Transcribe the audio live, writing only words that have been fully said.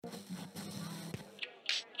Hey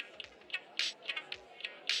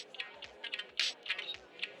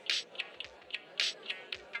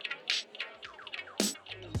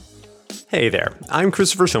there, I'm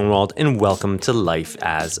Christopher Schoenwald, and welcome to Life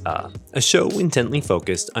as a show intently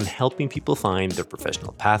focused on helping people find their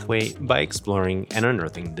professional pathway by exploring and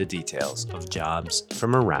unearthing the details of jobs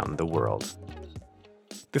from around the world.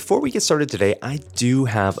 Before we get started today, I do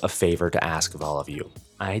have a favor to ask of all of you.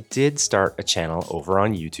 I did start a channel over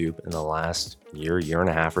on YouTube in the last year and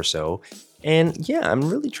a half or so, and yeah, I'm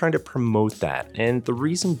really trying to promote that. And the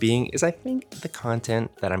reason being is I think the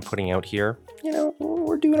content that I'm putting out here,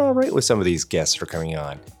 we're doing all right with some of these guests who are coming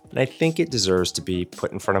on. And I think it deserves to be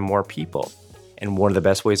put in front of more people. And one of the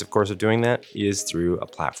best ways, of course, of doing that is through a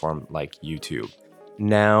platform like YouTube.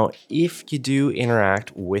 Now, if you do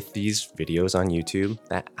interact with these videos on YouTube,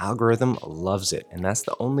 that algorithm loves it. And that's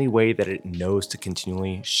the only way that it knows to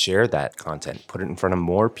continually share that content, put it in front of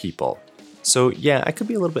more people. So yeah, I could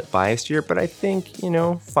be a little bit biased here, but I think,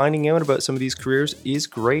 finding out about some of these careers is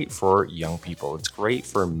great for young people. It's great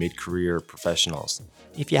for mid-career professionals.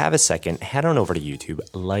 If you have a second, head on over to YouTube,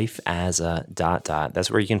 Life as a ... That's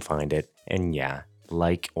where you can find it. And yeah,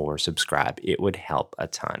 like or subscribe. It would help a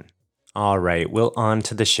ton. All right, well, on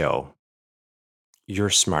to the show. Your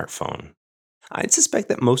smartphone. I'd suspect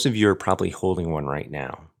that most of you are probably holding one right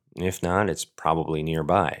now. If not, it's probably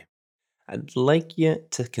nearby. I'd like you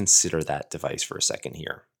to consider that device for a second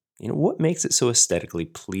here. What makes it so aesthetically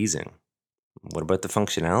pleasing? What about the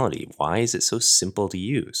functionality? Why is it so simple to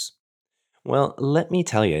use? Well, let me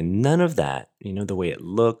tell you, none of that, the way it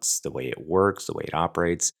looks, the way it works, the way it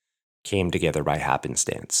operates, came together by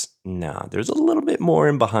happenstance. No, there's a little bit more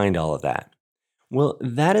in behind all of that. Well,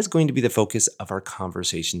 that is going to be the focus of our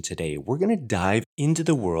conversation today. We're going to dive into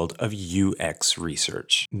the world of UX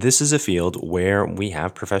research. This is a field where we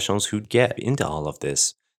have professionals who get into all of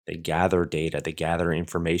this. They gather data, they gather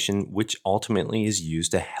information, which ultimately is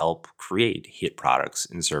used to help create hit products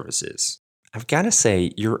and services. I've got to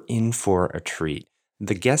say, you're in for a treat.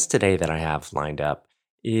 The guest today that I have lined up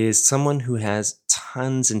is someone who has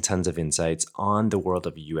tons and tons of insights on the world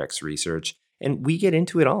of UX research. And we get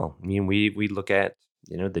into it all. I mean, we look at,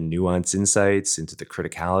 the nuanced insights into the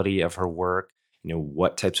criticality of her work,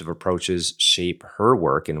 what types of approaches shape her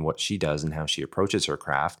work and what she does and how she approaches her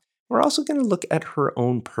craft. We're also going to look at her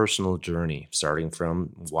own personal journey, starting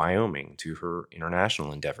from Wyoming to her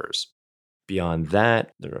international endeavors. Beyond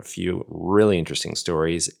that, there are a few really interesting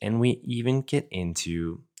stories, and we even get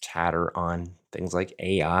into chatter on things like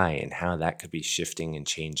AI and how that could be shifting and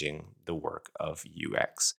changing the work of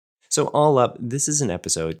UX. So all up, this is an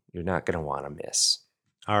episode you're not going to want to miss.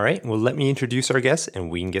 All right, well, let me introduce our guest and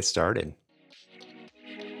we can get started.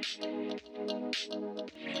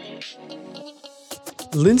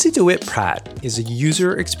 Lindsay DeWitt Pratt is a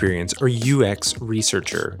user experience or UX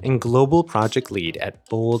researcher and global project lead at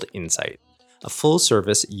Bold Insight, a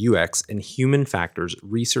full-service UX and human factors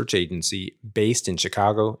research agency based in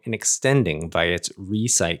Chicago and extending via its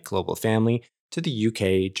Recite global family to the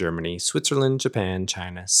UK, Germany, Switzerland, Japan,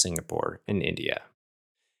 China, Singapore, and India.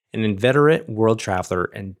 An inveterate world traveler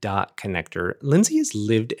and dot connector, Lindsay has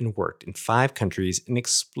lived and worked in 5 countries and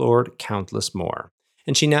explored countless more,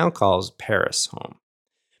 and she now calls Paris home.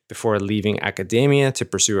 Before leaving academia to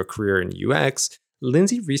pursue a career in UX,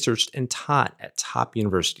 Lindsay researched and taught at top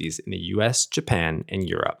universities in the US, Japan, and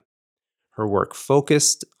Europe. Her work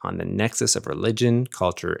focused on the nexus of religion,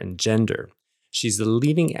 culture, and gender. She's the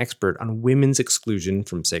leading expert on women's exclusion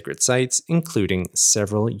from sacred sites, including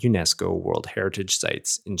several UNESCO World Heritage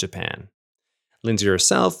Sites in Japan. Lindsay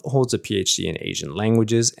herself holds a PhD in Asian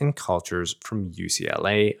languages and cultures from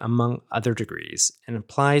UCLA, among other degrees, and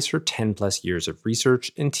applies her 10-plus years of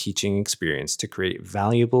research and teaching experience to create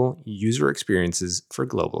valuable user experiences for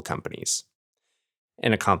global companies.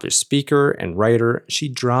 An accomplished speaker and writer, she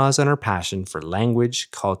draws on her passion for language,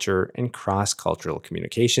 culture, and cross-cultural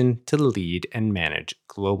communication to lead and manage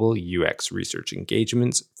global UX research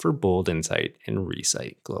engagements for Bold Insight and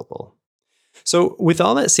Recite Global. So, with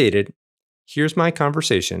all that stated, here's my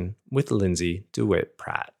conversation with Lindsay DeWitt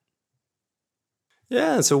Pratt.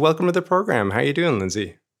 Yeah, so welcome to the program. How you doing,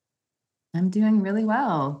 Lindsay? I'm doing really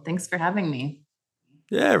well. Thanks for having me.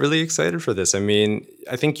 Yeah, really excited for this. I mean,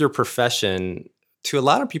 I think your profession to a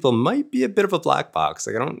lot of people might be a bit of a black box.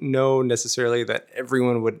 Like, I don't know necessarily that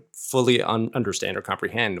everyone would fully understand or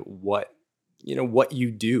comprehend what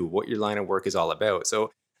you do, what your line of work is all about.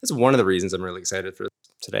 So that's one of the reasons I'm really excited for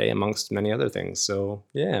today, amongst many other things. So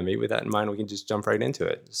yeah, maybe with that in mind, we can just jump right into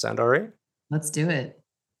it. Sound all right? Let's do it.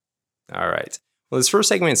 All right. Well, this first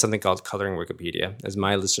segment is something called Coloring Wikipedia. As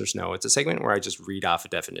my listeners know, it's a segment where I just read off a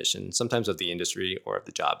definition, sometimes of the industry or of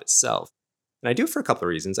the job itself. And I do it for a couple of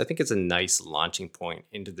reasons. I think it's a nice launching point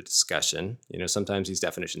into the discussion. Sometimes these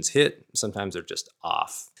definitions hit, sometimes they're just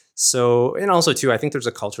off. So, and also too, I think there's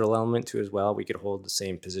a cultural element to it as well. We could hold the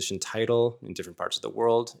same position title in different parts of the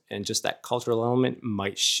world, and just that cultural element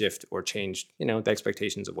might shift or change, the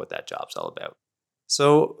expectations of what that job's all about.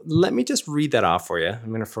 So let me just read that off for you. I'm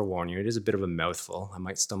going to forewarn you. It is a bit of a mouthful. I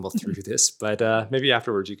might stumble through this, but maybe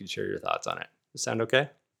afterwards you can share your thoughts on it. Does that sound okay?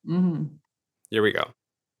 Mm-hmm. Here we go.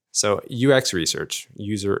 So UX research,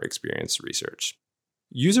 user experience research.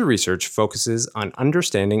 User research focuses on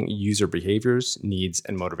understanding user behaviors, needs,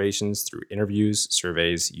 and motivations through interviews,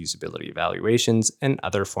 surveys, usability evaluations, and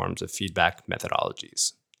other forms of feedback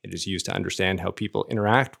methodologies. It is used to understand how people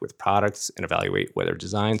interact with products and evaluate whether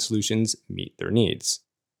design solutions meet their needs.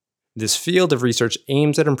 This field of research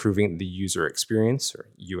aims at improving the user experience, or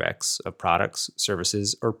UX, of products,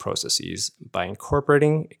 services, or processes by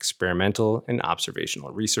incorporating experimental and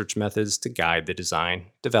observational research methods to guide the design,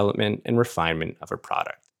 development, and refinement of a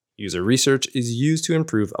product. User research is used to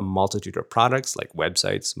improve a multitude of products like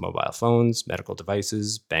websites, mobile phones, medical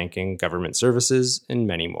devices, banking, government services, and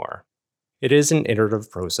many more. It is an iterative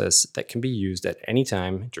process that can be used at any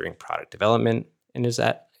time during product development and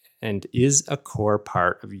is a core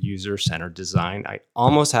part of user-centered design. I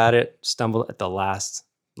almost had it, stumbled at the last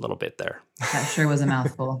little bit there. That sure was a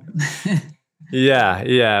mouthful.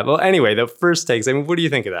 Yeah. Well, anyway, the first takes, what do you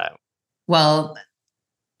think of that? Well,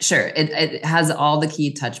 sure. It has all the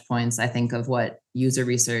key touch points, I think, of what user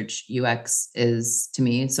research UX is to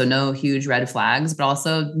me. So no huge red flags, but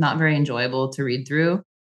also not very enjoyable to read through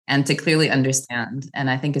and to clearly understand. And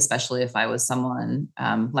I think especially if I was someone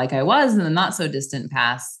like I was in the not so distant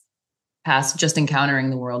past just encountering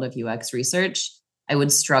the world of UX research, I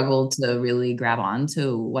would struggle to really grab on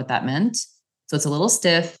to what that meant. So it's a little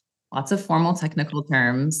stiff, lots of formal technical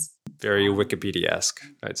terms. Very Wikipedia-esque,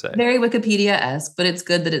 I'd say. Very Wikipedia-esque, but it's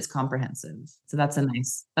good that it's comprehensive. So that's a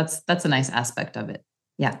nice aspect of it.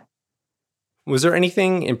 Yeah. Was there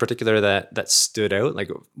anything in particular that stood out,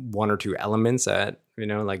 like one or two elements that,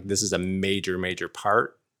 like this is a major, major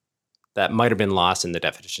part that might have been lost in the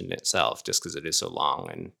definition itself just because it is so long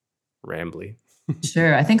and rambly?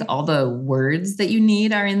 Sure. I think all the words that you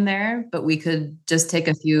need are in there, but we could just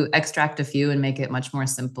extract a few and make it much more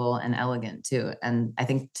simple and elegant too. And I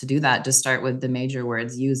think to do that, just start with the major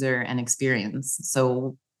words, user and experience.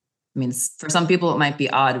 So, for some people, it might be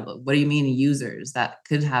odd. What do you mean users? That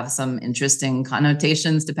could have some interesting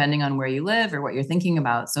connotations depending on where you live or what you're thinking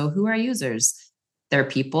about. So who are users? They're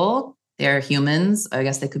people. They're humans. I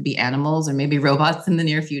guess they could be animals or maybe robots in the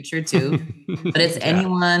near future too. But it's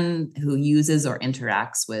anyone who uses or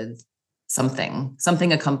interacts with something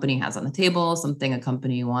a company has on the table, something a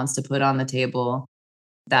company wants to put on the table.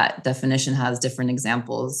 That definition has different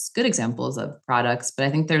examples, good examples of products, but I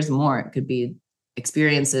think there's more. It could be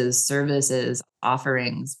experiences, services,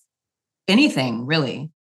 offerings, anything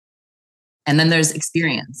really. And then there's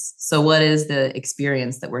experience. So what is the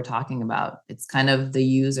experience that we're talking about? It's kind of the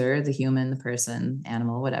user, the human, the person,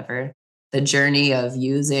 animal, whatever, the journey of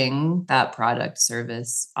using that product,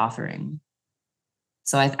 service, offering.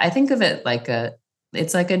 So I think of it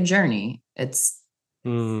it's like a journey. It's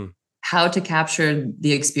how to capture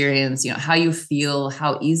the experience, how you feel,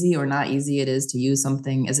 how easy or not easy it is to use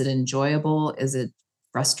something. Is it enjoyable? Is it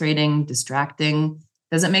frustrating, distracting?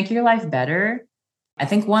 Does it make your life better? I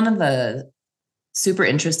think one of the super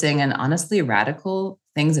interesting and honestly radical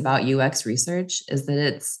things about UX research is that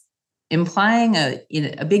it's implying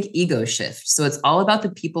a big ego shift. So it's all about the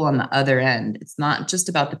people on the other end. It's not just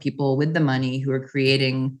about the people with the money who are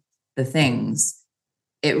creating the things.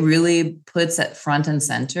 It really puts it front and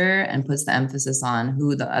center and puts the emphasis on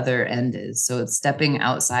who the other end is. So it's stepping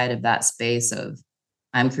outside of that space of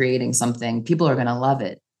I'm creating something, people are going to love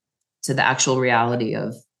it, to the actual reality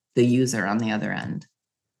of the user on the other end.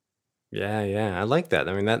 Yeah. I like that.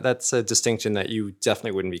 That's a distinction that you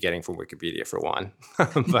definitely wouldn't be getting from Wikipedia for one,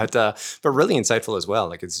 but really insightful as well.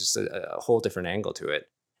 Like it's just a whole different angle to it.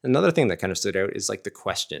 Another thing that kind of stood out is like the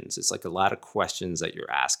questions. It's like a lot of questions that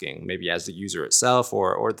you're asking, maybe as the user itself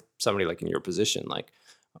or somebody like in your position, like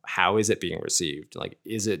how is it being received? Like,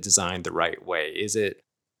 is it designed the right way? Is it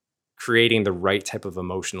creating the right type of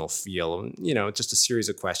emotional feel? Just a series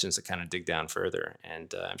of questions that kind of dig down further.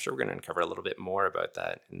 And I'm sure we're going to uncover a little bit more about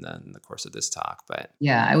that in the course of this talk. But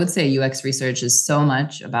yeah, I would say UX research is so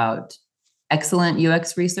much about excellent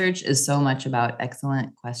UX research is so much about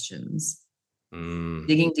excellent questions.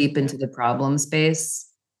 Digging deep into the problem space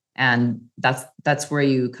And that's where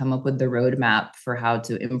you come up with the roadmap for how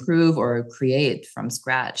to improve or create from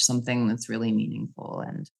scratch something that's really meaningful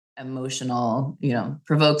and emotional,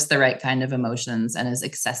 provokes the right kind of emotions and is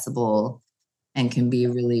accessible and can be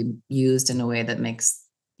really used in a way that makes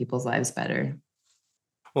people's lives better.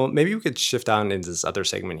 Well, maybe we could shift on into this other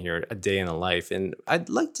segment here, a day in the life. And I'd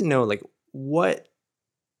like to know, like, what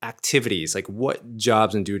activities, like what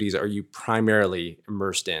jobs and duties are you primarily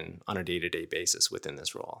immersed in on a day-to-day basis within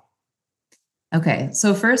this role? Okay.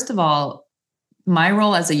 So first of all, my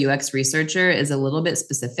role as a UX researcher is a little bit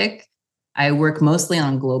specific. I work mostly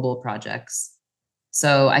on global projects.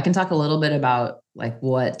 So I can talk a little bit about like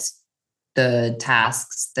what the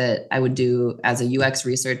tasks that I would do as a UX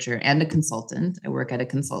researcher and a consultant. I work at a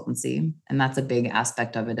consultancy, and that's a big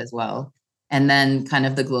aspect of it as well. And then kind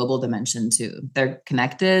of the global dimension too. They're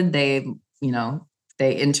connected. They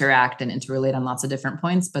interact and interrelate on lots of different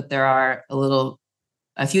points, but there are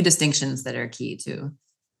a few distinctions that are key too.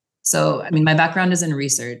 So, I mean, my background is in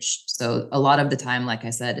research. So, a lot of the time, like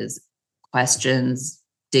I said, is questions,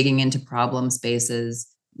 digging into problem spaces,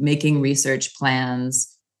 making research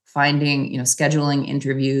plans, finding, scheduling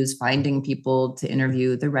interviews, finding people to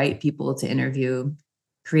interview, the right people to interview,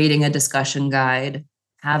 creating a discussion guide,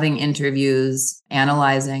 having interviews,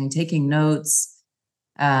 analyzing, taking notes.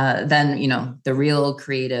 Then, the real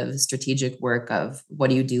creative strategic work of what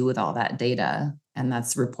do you do with all that data? And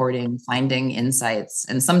that's reporting, finding insights.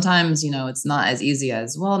 And sometimes, it's not as easy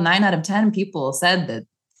as, well, 9 out of 10 people said that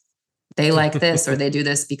they like this or they do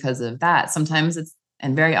this because of that. Sometimes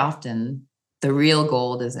and very often, the real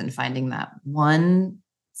gold is in finding that one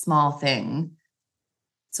small thing.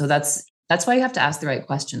 So that's why you have to ask the right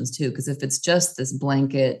questions too, because if it's just this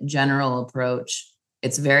blanket general approach,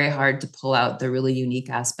 it's very hard to pull out the really unique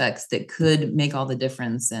aspects that could make all the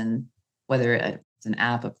difference in whether it's an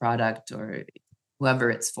app, a product, or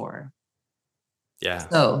whoever it's for. Yeah.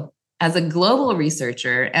 So as a global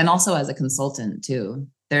researcher and also as a consultant too,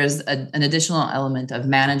 there's an additional element of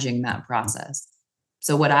managing that process.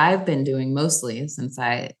 So what I've been doing mostly since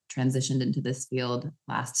I transitioned into this field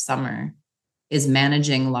last summer is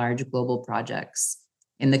managing large global projects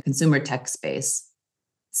in the consumer tech space.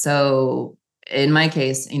 So in my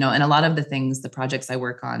case, and a lot of the projects I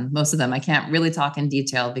work on, most of them I can't really talk in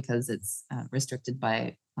detail because it's restricted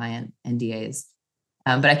by client NDAs.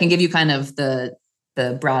 But I can give you kind of the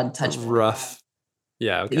broad touch point. Rough.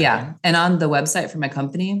 Yeah. Okay. Yeah. And on the website for my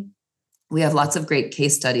company, we have lots of great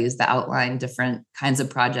case studies that outline different kinds of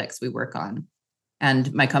projects we work on.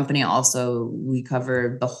 And my company also, we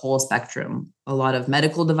cover the whole spectrum, a lot of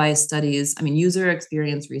medical device studies. I mean, user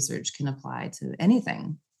experience research can apply to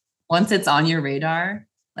anything. Once it's on your radar,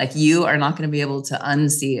 like you are not going to be able to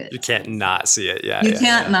unsee it. You can't not see it. Yeah. You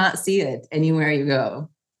can't not see it anywhere you go.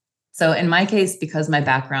 So in my case, because my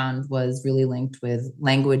background was really linked with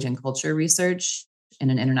language and culture research in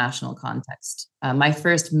an international context, my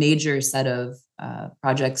first major set of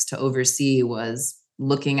projects to oversee was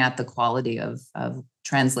looking at the quality of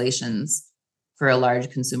translations for a large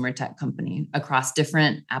consumer tech company across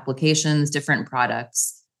different applications, different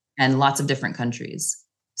products, and lots of different countries.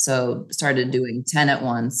 So started doing 10 at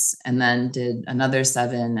once and then did another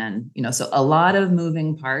 7. And, so a lot of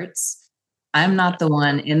moving parts. I'm not the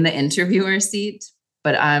one in the interviewer seat,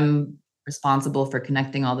 but I'm responsible for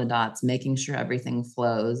connecting all the dots, making sure everything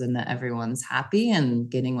flows and that everyone's happy and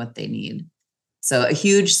getting what they need. So a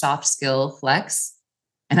huge soft skill flex.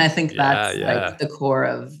 And I think that's like the core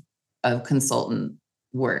of consultant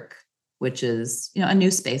work, which is, a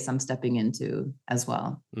new space I'm stepping into as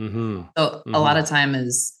well. Mm-hmm. So a lot of time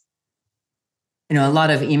is, a lot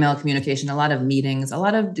of email communication, a lot of meetings, a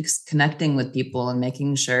lot of just connecting with people and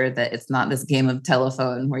making sure that it's not this game of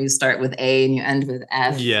telephone where you start with A and you end with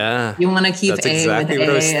F. Yeah. You want to keep That's A exactly with what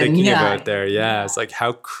A. I was thinking about there. Yeah. Yeah. It's like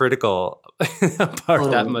how critical a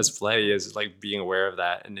part that must play is like being aware of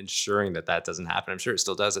that and ensuring that that doesn't happen. I'm sure it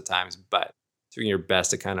still does at times, but doing your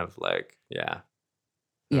best to kind of like, yeah.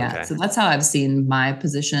 Yeah. Okay. So that's how I've seen my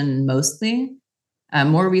position mostly.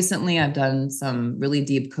 More recently, I've done some really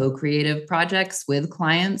deep co-creative projects with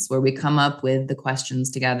clients where we come up with the questions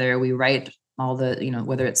together. We write all the,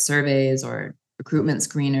 whether it's surveys or recruitment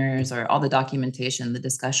screeners or all the documentation, the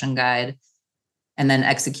discussion guide, and then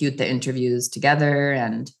execute the interviews together.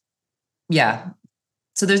 And yeah,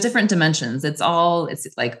 so there's different dimensions. It's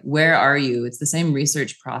like, where are you? It's the same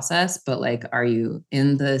research process, but like, are you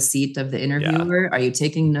in the seat of the interviewer? Are you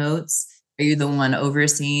taking notes? Are you the one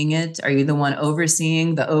overseeing it? Are you the one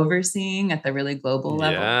overseeing the overseeing at the really global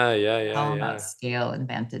level? Yeah. All about scale and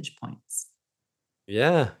vantage points.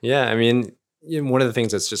 Yeah. I mean, One of the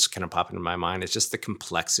things that's just kind of popping in my mind is just the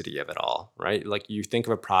complexity of it all, right? Like you think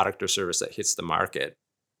of a product or service that hits the market.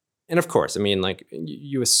 And of course, I mean, like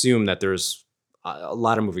you assume that there's a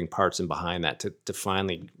lot of moving parts and behind that to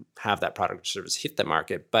finally have that product or service hit the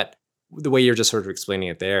market. But the way you're just sort of explaining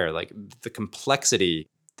it there, like the complexity,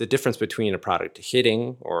 the difference between a product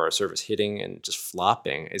hitting or a service hitting and just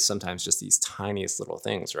flopping is sometimes just these tiniest little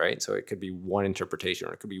things, right? So it could be one interpretation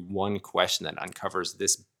or it could be one question that uncovers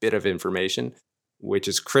this bit of information, which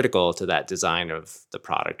is critical to that design of the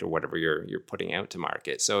product or whatever you're putting out to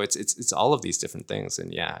market. So it's all of these different things.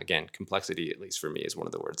 And yeah, again, complexity, at least for me, is one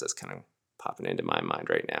of the words that's kind of popping into my mind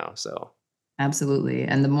right now. So Absolutely.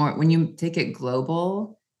 And the more when you take it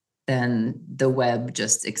global, then the web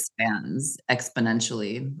just expands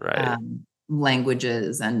exponentially. right.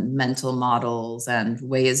 Languages and mental models and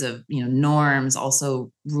ways of, norms,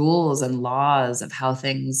 also rules and laws of how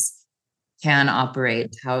things can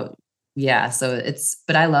operate. Yeah. So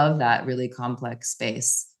but I love that really complex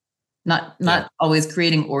space. Not Yeah. not always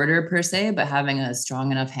creating order per se, but having a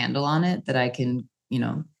strong enough handle on it that I can,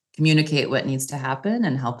 communicate what needs to happen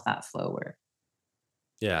and help that flow work.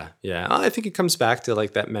 Yeah, yeah. I think it comes back to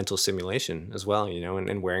like that mental simulation as well,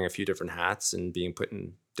 and wearing a few different hats and being put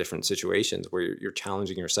in different situations where you're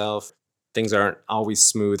challenging yourself. Things aren't always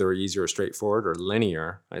smooth or easy or straightforward or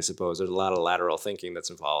linear, I suppose. There's a lot of lateral thinking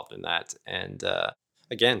that's involved in that. And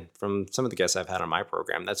again, from some of the guests I've had on my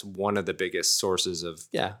program, that's one of the biggest sources of,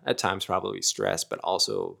 yeah, at times probably stress, but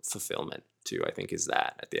also fulfillment too, I think is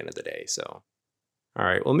that at the end of the day. So all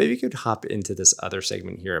right. Well, maybe you could hop into this other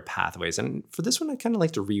segment here, pathways. And for this one, I'd kind of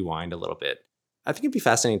like to rewind a little bit. I think it'd be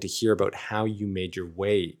fascinating to hear about how you made your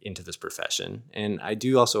way into this profession. And I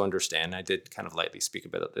do also understand, I did kind of lightly speak a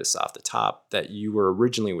bit of this off the top, that you were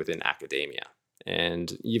originally within academia.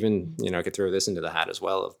 And even, I could throw this into the hat as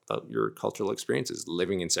well about your cultural experiences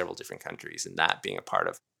living in several different countries and that being a part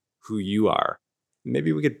of who you are.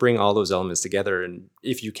 Maybe we could bring all those elements together. And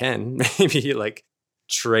if you can, maybe like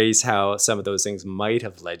trace how some of those things might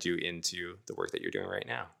have led you into the work that you're doing right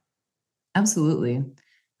now. Absolutely.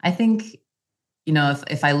 I think,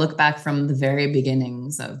 if I look back from the very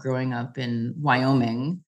beginnings of growing up in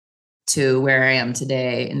Wyoming to where I am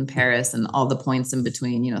today in Paris and all the points in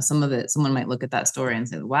between, some of it, someone might look at that story and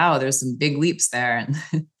say, wow, there's some big leaps there.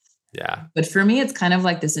 And Yeah. but for me, it's kind of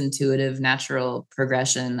like this intuitive, natural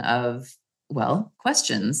progression of, well,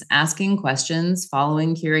 questions, asking questions,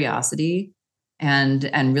 following curiosity,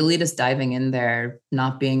 and really just diving in there,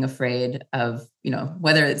 not being afraid of,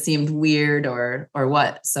 whether it seemed weird or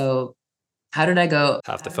what. So how did I go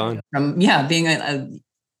Half the fun. from, being a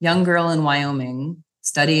young girl in Wyoming,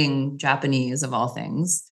 studying Japanese of all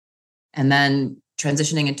things, and then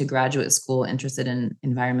transitioning into graduate school, interested in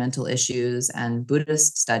environmental issues and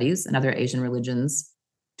Buddhist studies and other Asian religions,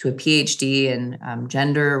 to a PhD in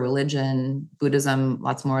gender, religion, Buddhism,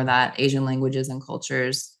 lots more of that, Asian languages and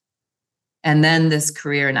cultures. And then this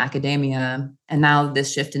career in academia, and now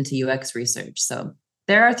this shift into UX research. So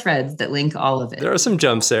there are threads that link all of it. There are some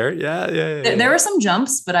jumps there. Yeah, yeah, yeah. There are some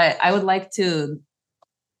jumps, but I would like to,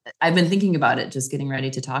 I've been thinking about it, just getting ready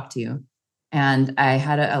to talk to you. And I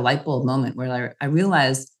had a light bulb moment where I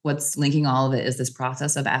realized what's linking all of it is this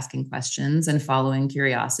process of asking questions and following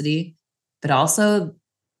curiosity, but also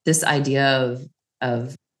this idea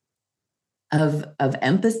of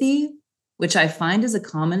empathy, which I find is a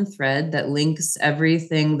common thread that links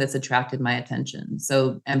everything that's attracted my attention.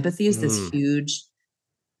 So empathy is this huge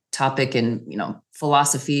topic in,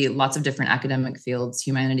 philosophy, lots of different academic fields,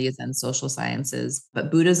 humanities and social sciences,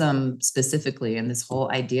 but Buddhism specifically, and this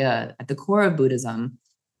whole idea at the core of Buddhism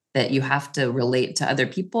that you have to relate to other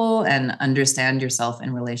people and understand yourself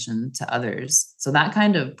in relation to others. So that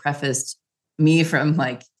kind of prefaced me from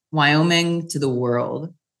like Wyoming to the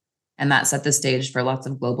world. And that set the stage for lots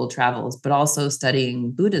of global travels, but also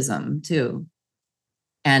studying Buddhism too.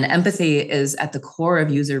 And empathy is at the core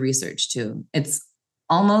of user research too. It's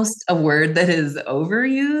almost a word that is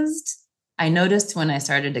overused. I noticed when I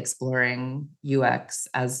started exploring UX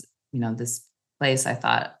as, this place I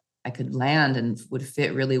thought I could land and would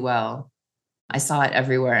fit really well. I saw it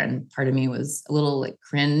everywhere, and part of me was a little like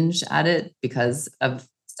cringe at it because of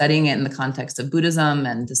studying it in the context of Buddhism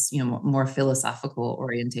and this, more philosophical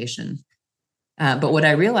orientation. But what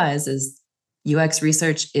I realized is UX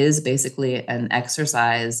research is basically an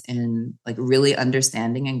exercise in like really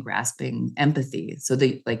understanding and grasping empathy. So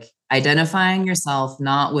like identifying yourself,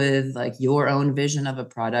 not with like your own vision of a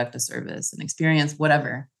product, a service, an experience,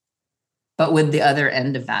 whatever, but with the other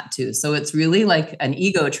end of that too. So it's really like an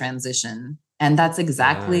ego transition. And that's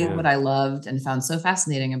exactly what I loved and found so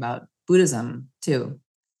fascinating about Buddhism too.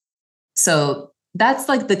 So That's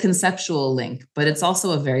like the conceptual link, but it's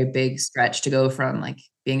also a very big stretch to go from like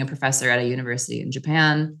being a professor at a university in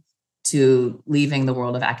Japan to leaving the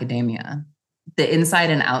world of academia. The inside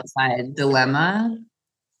and outside dilemma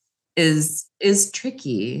is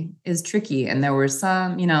tricky. And there were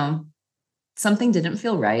some, something didn't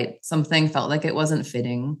feel right. Something felt like it wasn't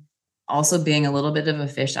fitting. Also being a little bit of a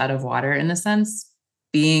fish out of water in a sense,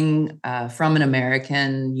 being from an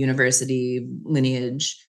American university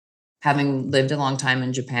lineage, having lived a long time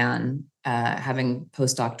in Japan, having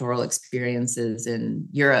postdoctoral experiences in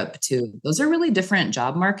Europe too. Those are really different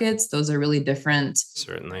job markets. Those are really different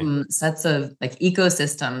Certainly. sets of like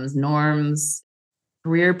ecosystems, norms,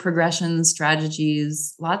 career progression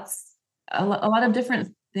strategies, a lot of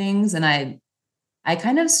different things. And I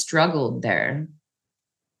kind of struggled there.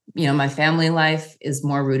 My family life is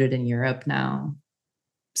more rooted in Europe now.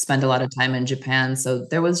 Spend a lot of time in Japan. So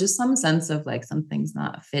there was just some sense of like something's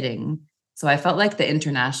not fitting. So I felt like the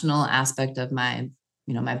international aspect of my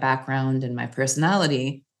background and my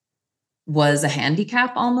personality was a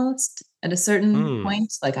handicap almost at a certain Hmm.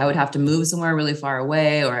 point. Like I would have to move somewhere really far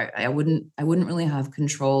away, or I wouldn't really have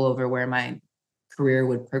control over where my career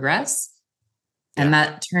would progress. And Yeah.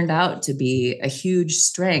 that turned out to be a huge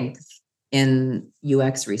strength in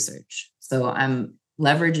UX research. So I'm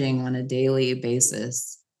leveraging on a daily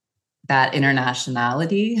basis that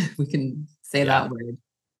internationality, we can say Yeah. that word.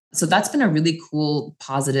 So that's been a really cool,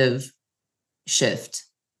 positive shift.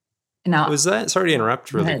 Now, Was that, sorry to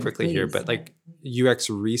interrupt go really ahead, quickly here, please. but like UX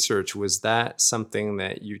research, was that something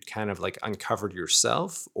that you'd kind of like uncovered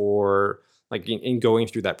yourself, or like in going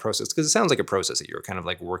through that process? Because it sounds like a process that you're kind of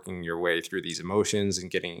like working your way through these emotions and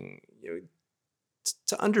getting,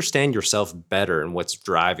 to understand yourself better and what's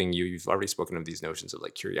driving you. You've already spoken of these notions of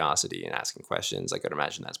like curiosity and asking questions. Like I'd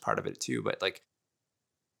imagine that's part of it too, but like,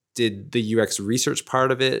 did the UX research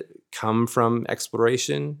part of it come from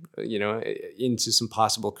exploration, into some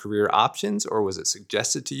possible career options, or was it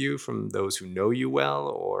suggested to you from those who know you well,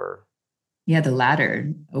 or? Yeah, the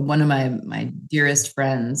latter. One of my dearest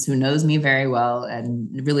friends who knows me very well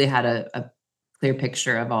and really had a clear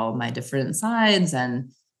picture of all my different sides,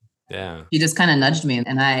 and Yeah. he just kind of nudged me,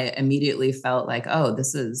 and I immediately felt like, oh,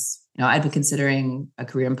 this is, I'd been considering a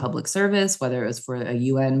career in public service, whether it was for a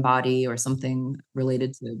UN body or something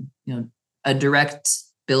related to, a direct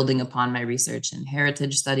building upon my research in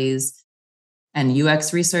heritage studies. And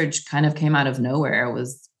UX research kind of came out of nowhere. It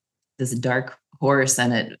was this dark horse,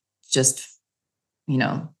 and it just,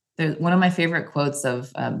 one of my favorite quotes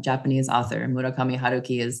of Japanese author Murakami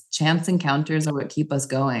Haruki is, "Chance encounters are what keep us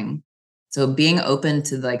going." So being open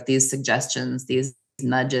to like these suggestions, these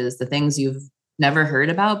nudges, the things you've never heard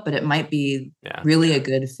about, but it might be Yeah. really a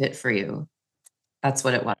good fit for you. That's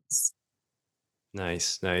what it was.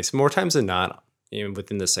 Nice, nice. More times than not,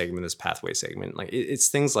 within the segment, this pathway segment, like it's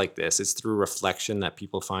things like this. It's through reflection that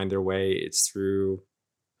people find their way. It's through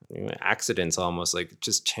accidents, almost like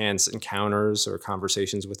just chance encounters or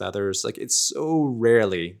conversations with others. Like it's so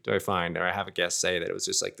rarely do I find, or I have a guest say that it was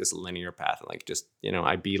just like this linear path, like just,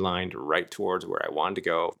 I beelined right towards where I wanted to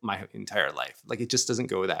go my entire life. Like it just doesn't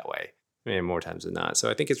go that way. More times than not.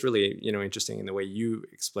 So I think it's really, interesting in the way you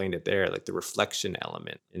explained it there, like the reflection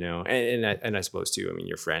element, and I suppose too, I mean,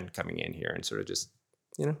 your friend coming in here and sort of just,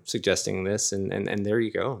 suggesting this, and there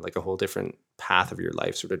you go, like a whole different path of your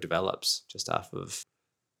life sort of develops just off of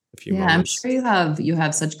a few Yeah, I'm moments. sure you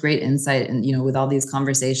have such great insight, and with all these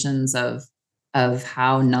conversations of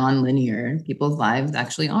how nonlinear people's lives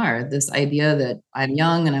actually are. This idea that I'm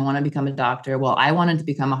young and I want to become a doctor. Well, I wanted to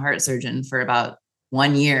become a heart surgeon for about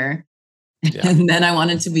 1 year. Yeah. And then I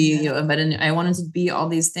wanted to be, a veterinarian. I wanted to be all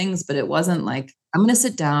these things, but it wasn't like, I'm going to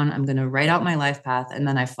sit down, I'm going to write out my life path, and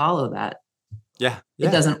then I follow that. Yeah. It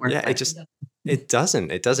Yeah. doesn't work Yeah. It like just, it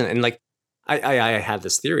doesn't. It doesn't. And like, I had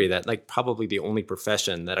this theory that like probably the only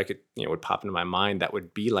profession that I could, would pop into my mind that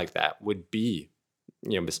would be like that would be,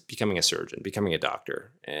 becoming a surgeon, becoming a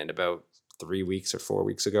doctor. And about 3 weeks or 4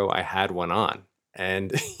 weeks ago, I had one on,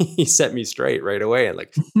 and he set me straight right away. And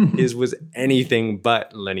like his was anything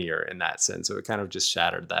but linear in that sense. So it kind of just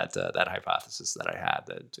shattered that hypothesis that I had,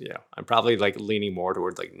 that, I'm probably like leaning more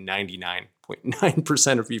towards like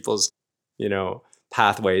 99.9% of people's, you know,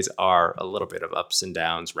 pathways are a little bit of ups and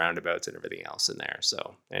downs, roundabouts, and everything else in there.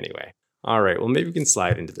 So anyway, all right. Well, maybe we can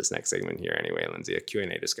slide into this next segment here anyway, Lindsay, a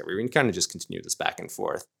Q&A discovery. We can kind of just continue this back and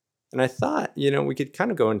forth. And I thought, we could kind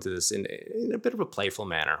of go into this in a bit of a playful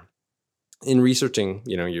manner. In researching,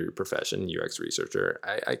 your profession, UX researcher,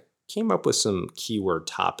 I came up with some keyword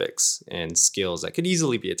topics and skills that could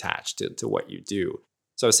easily be attached to what you do.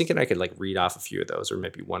 So I was thinking I could like read off a few of those, or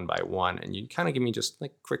maybe one by one, and you'd kind of give me just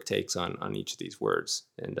like quick takes on each of these words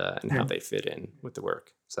and how Sure. they fit in with the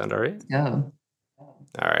work. Sound all right? Go. All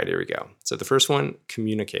right, here we go. So the first one,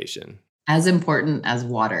 communication. As important as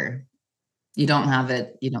water. You don't have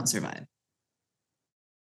it, you don't survive.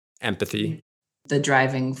 Empathy. The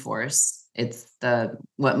driving force. It's the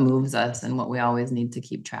what moves us and what we always need to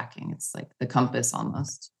keep tracking. It's like the compass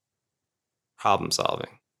almost. Problem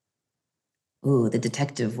solving. Ooh, the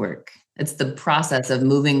detective work. It's the process of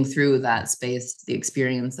moving through that space, the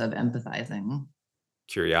experience of empathizing,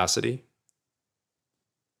 Curiosity.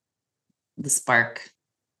 the spark.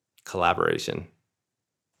 Collaboration.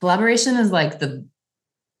 Collaboration is like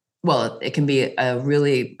well, it can be a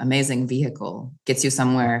really amazing vehicle, gets you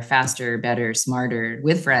somewhere faster, better, smarter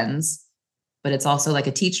with friends, but it's also like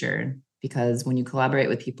a teacher because when you collaborate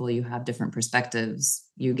with people, you have different perspectives.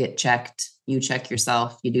 You get checked, you check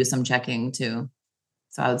yourself, you do some checking too.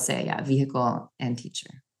 So I would say, yeah, vehicle and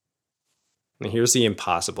teacher. And here's the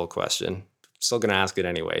impossible question. Still going to ask it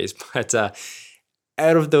anyways, but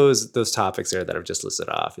out of those topics there that I've just listed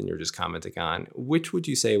off and you're just commenting on, which would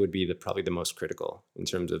you say would be probably the most critical in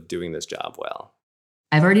terms of doing this job well?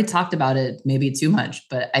 I've already talked about it maybe too much,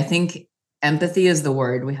 but I think empathy is the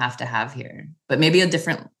word we have to have here, but maybe a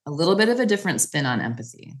little bit of a different spin on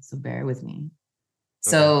empathy. So bear with me.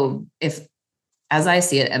 So if, as I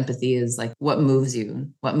see it, empathy is like what moves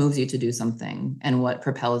you to do something and what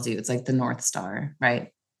propels you. It's like the North Star, right?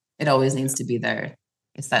 It always needs to be there.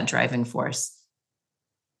 It's that driving force.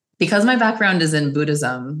 Because my background is in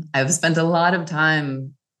Buddhism, I've spent a lot of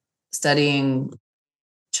time studying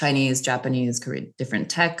Chinese, Japanese, Korean,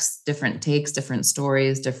 different texts, different takes, different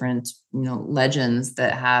stories, different, legends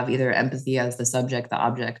that have either empathy as the subject, the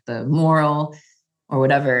object, the moral, or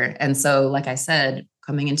whatever. And so, like I said,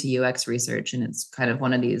 coming into UX research, and it's kind of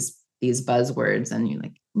one of these buzzwords, and you're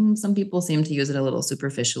like, some people seem to use it a little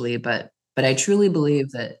superficially, but I truly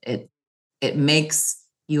believe that it makes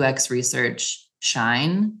UX research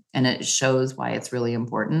shine, and it shows why it's really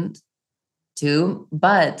important too.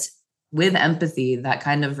 But with empathy, that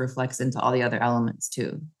kind of reflects into all the other elements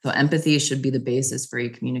too. So empathy should be the basis for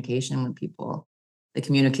your communication with people. The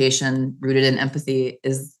communication rooted in empathy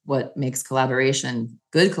is what makes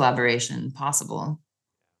good collaboration possible.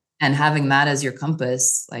 And having that as your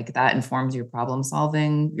compass, like that informs your problem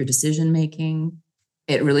solving, your decision making.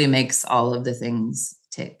 It really makes all of the things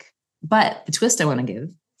tick. But the twist I want to give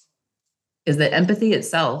is that empathy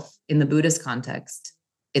itself in the Buddhist context,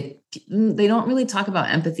 they don't really talk about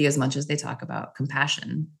empathy as much as they talk about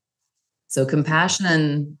compassion. So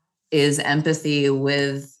compassion is empathy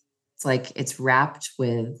it's wrapped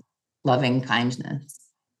with loving kindness.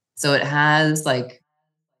 So it has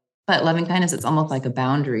but loving kindness, it's almost like a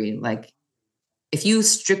boundary. Like if you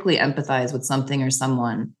strictly empathize with something or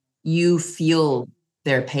someone, you feel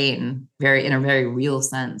their pain in a very real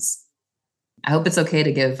sense. I hope it's okay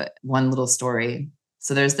to give one little story.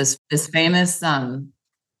 So there's this famous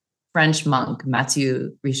French monk,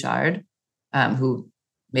 Mathieu Richard, who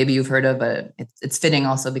maybe you've heard of, but it's fitting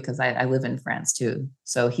also because I live in France too.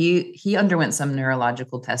 So he underwent some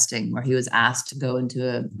neurological testing where he was asked to go into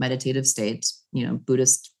a meditative state.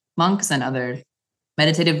 Buddhist monks and other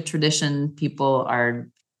meditative tradition people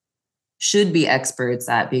should be experts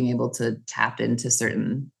at being able to tap into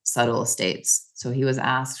certain subtle states. So he was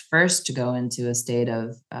asked first to go into a state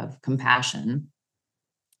of compassion,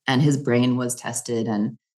 and his brain was tested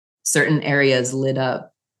and certain areas lit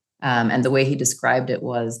up. And the way he described it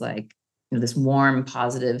was like, this warm,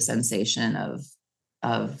 positive sensation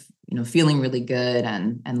of feeling really good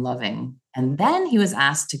and loving. And then he was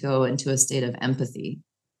asked to go into a state of empathy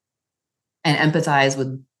and empathize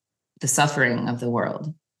with the suffering of the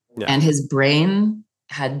world. Yeah. And his brain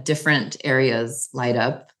had different areas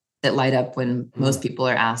that light up when most people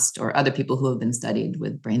are asked, or other people who have been studied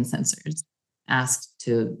with brain sensors, asked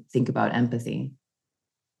to think about empathy.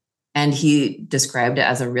 And he described it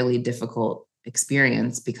as a really difficult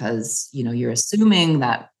experience because, you're assuming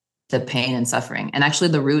that the pain and suffering, and actually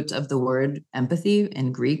the root of the word empathy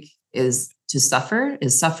in Greek is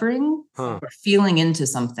suffering or feeling into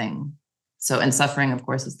something. So, and suffering, of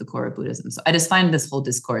course, is the core of Buddhism. So I just find this whole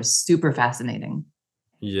discourse super fascinating.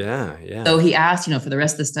 Yeah, yeah. So he asked, for the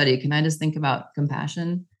rest of the study, can I just think about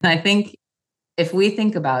compassion? And I think if we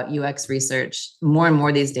think about UX research more and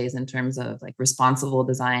more these days in terms of like responsible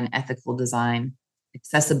design, ethical design,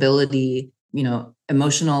 accessibility,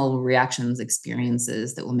 emotional reactions,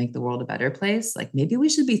 experiences that will make the world a better place, like maybe we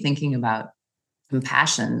should be thinking about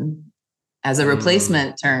compassion as a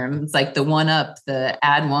replacement term. It's like the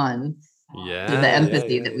add one to the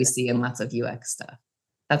empathy that we see in lots of UX stuff.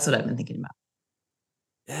 That's what I've been thinking about.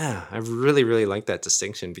 Yeah, I really, really like that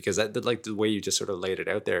distinction because like the way you just sort of laid it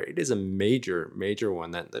out there, it is a major, major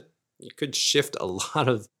one that you could shift a lot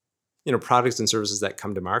of products and services that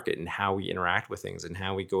come to market and how we interact with things and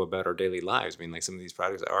how we go about our daily lives. I mean, like some of these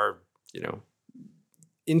products are you know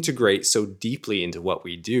integrate so deeply into what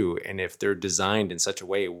we do, and if they're designed in such a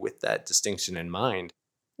way with that distinction in mind,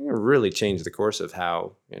 it can really change the course of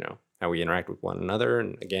how we interact with one another,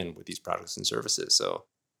 and again with these products and services. So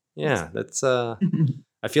yeah, that's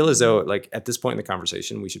I feel as though, like, at this point in the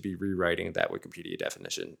conversation, we should be rewriting that Wikipedia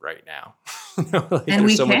definition right now. Like, And there's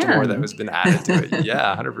we so much more that can. has been added to it.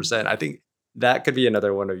 Yeah, 100%. I think that could be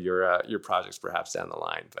another one of your projects perhaps down the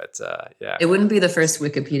line. But yeah, It wouldn't be the first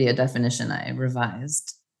Wikipedia definition I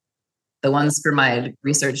revised. The ones for my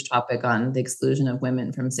research topic on the exclusion of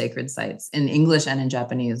women from sacred sites in English and in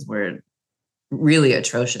Japanese were really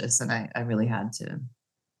atrocious, and I really had to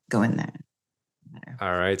go in there.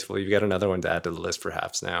 all right. Well, you've got another one to add to the list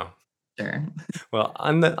perhaps now. Sure. Well,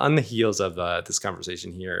 on the heels of this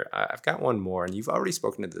conversation here, I've got one more, and you've already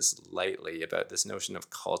spoken to this lightly about this notion of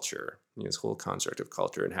culture, this whole construct of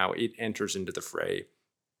culture, and how it enters into the fray,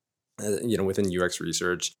 within UX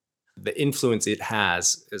research, the influence it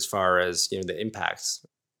has as far as the impacts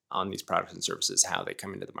on these products and services, how they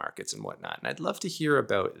come into the markets and whatnot. And I'd love to hear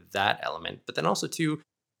about that element, but then also too,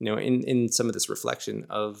 in some of this reflection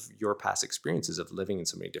of your past experiences of living in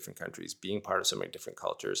so many different countries, being part of so many different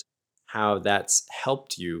cultures, how that's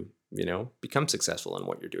helped you, become successful in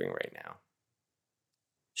what you're doing right now.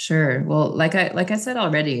 Sure. Well, like I said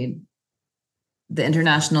already, the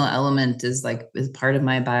international element is part of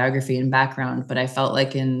my biography and background, but I felt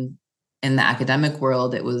like in the academic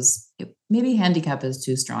world maybe handicap is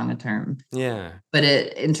too strong a term, Yeah. but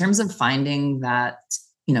in terms of finding that,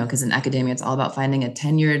 because in academia it's all about finding a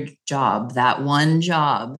tenured job, that one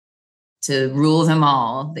job to rule them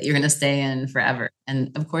all that you're going to stay in forever.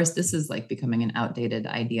 And of course this is like becoming an outdated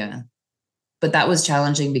idea, but that was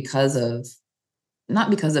challenging not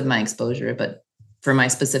because of my exposure, but for my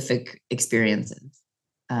specific experiences.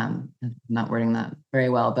 I'm not wording that very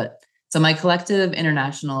well, but so my collective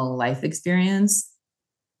international life experience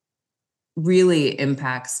really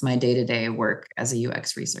impacts my day-to-day work as a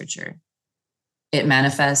UX researcher. It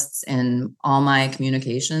manifests in all my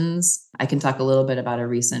communications. I can talk a little bit about a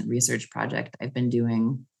recent research project I've been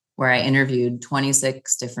doing where I interviewed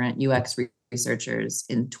 26 different UX researchers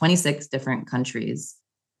in 26 different countries.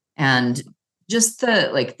 And just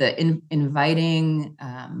inviting,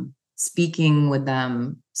 speaking with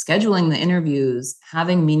them, scheduling the interviews,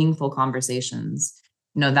 having meaningful conversations,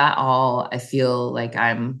 that all I feel like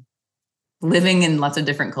I'm living in lots of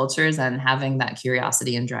different cultures and having that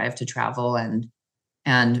curiosity and drive to travel and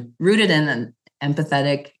rooted in an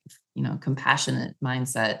empathetic, compassionate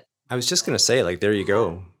mindset. I was just going to say, like, there you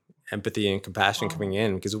go. Empathy and compassion coming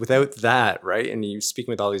in, because without that, right, and you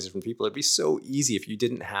speaking with all these different people, it'd be so easy if you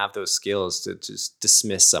didn't have those skills to just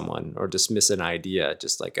dismiss someone or dismiss an idea,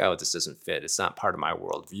 just like, oh, this doesn't fit, it's not part of my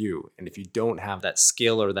worldview. And if you don't have that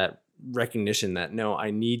skill or that recognition that, no, I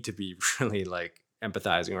need to be really like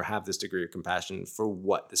empathizing or have this degree of compassion for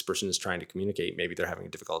what this person is trying to communicate, maybe they're having a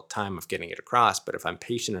difficult time of getting it across, but if I'm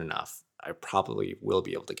patient enough, I probably will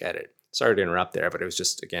be able to get it. Sorry to interrupt there, but it was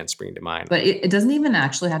just, again, springing to mind. But it doesn't even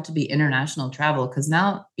actually have to be international travel, because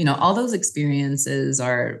now, all those experiences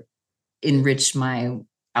enrich my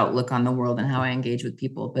outlook on the world and how I engage with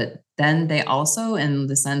people. But then they also, in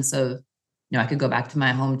the sense of, I could go back to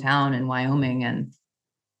my hometown in Wyoming, and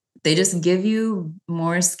they just give you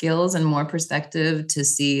more skills and more perspective to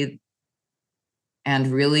see and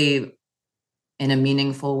really, in a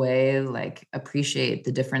meaningful way, like appreciate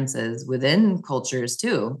the differences within cultures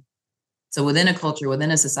too. So within a culture,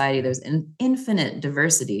 within a society, there's infinite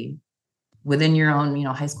diversity within your own,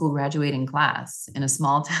 high school graduating class in a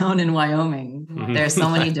small town in Wyoming. There's so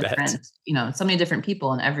many different, so many different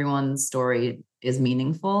people, and everyone's story is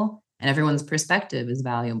meaningful and everyone's perspective is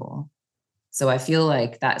valuable. So I feel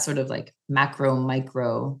like that sort of like macro,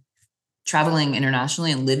 micro traveling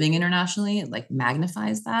internationally and living internationally, like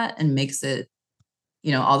magnifies that and makes it,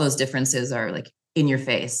 all those differences are like in your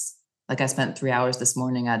face. Like I spent 3 hours this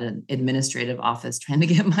morning at an administrative office trying to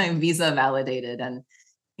get my visa validated. And,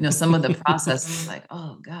 some of the process is like,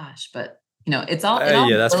 oh gosh, but it's all,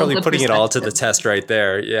 yeah, that's probably putting it all to the perspective. test right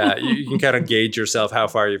there. Yeah, you can kind of gauge yourself how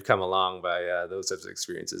far you've come along by those types of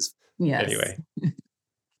experiences. Yes. Anyway,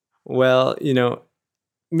 well,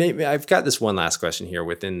 maybe I've got this one last question here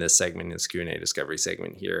within this segment, this Q&A discovery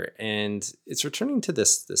segment here, and it's returning to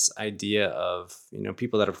this idea of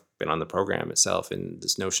people that have been on the program itself and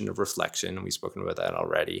this notion of reflection, and we've spoken about that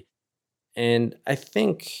already. And I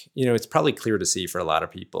think, it's probably clear to see for a lot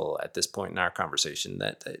of people at this point in our conversation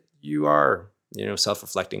that you are,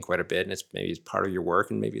 self-reflecting quite a bit. And maybe it's part of your work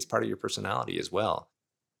and maybe it's part of your personality as well.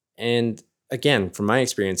 And again, from my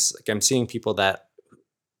experience, like I'm seeing people that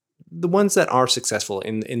the ones that are successful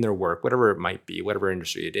in their work, whatever it might be, whatever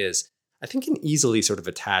industry it is, I think can easily sort of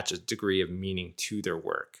attach a degree of meaning to their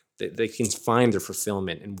work. They can find their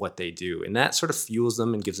fulfillment in what they do. And that sort of fuels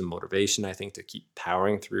them and gives them motivation, I think, to keep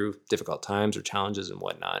powering through difficult times or challenges and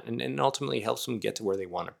whatnot, and ultimately helps them get to where they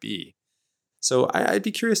want to be. So I'd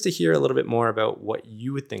be curious to hear a little bit more about what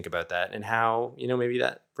you would think about that and how, maybe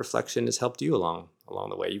that reflection has helped you along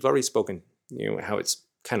the way. You've already spoken, how it's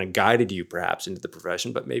kind of guided you perhaps into the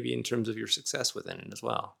profession, but maybe in terms of your success within it as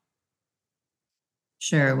well.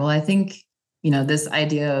 Sure. Well, I think, this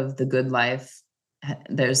idea of the good life,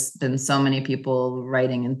 there's been so many people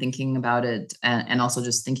writing and thinking about it, and also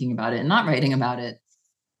just thinking about it and not writing about it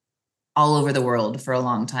all over the world for a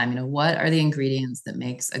long time. What are the ingredients that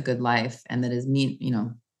makes a good life and that is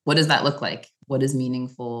what does that look like? What is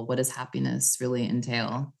meaningful? What does happiness really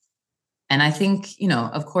entail? And I think,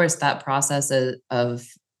 of course, that process of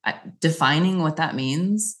defining what that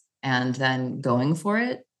means and then going for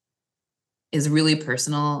it is really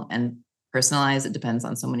personal and personalized. It depends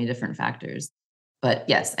on so many different factors. But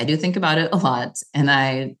yes, I do think about it a lot. And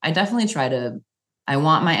I definitely I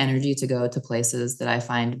want my energy to go to places that I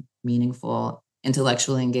find meaningful,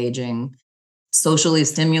 intellectually engaging, socially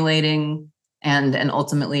stimulating, and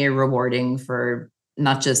ultimately rewarding for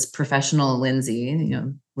not just professional Lindsay,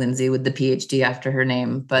 Lindsay with the PhD after her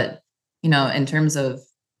name, but in terms of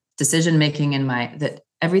decision making in that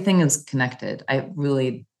everything is connected.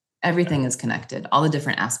 Everything is connected. All the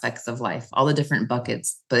different aspects of life, all the different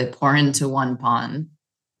buckets, but they pour into one pond.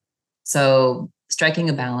 So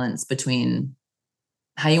striking a balance between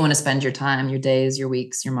how you want to spend your time, your days, your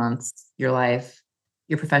weeks, your months, your life,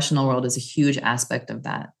 your professional world is a huge aspect of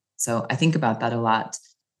that. So I think about that a lot.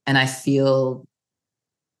 And I feel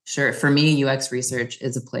sure for me, UX research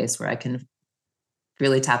is a place where I can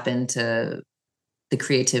really tap into the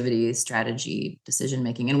creativity, strategy, decision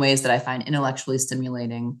making in ways that I find intellectually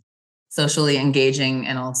stimulating, socially engaging,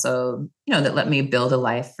 and also, that let me build a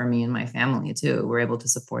life for me and my family too. We're able to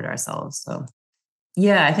support ourselves. So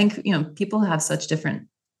yeah, I think, people have such different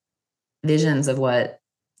visions of what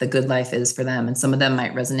the good life is for them. And some of them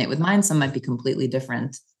might resonate with mine, some might be completely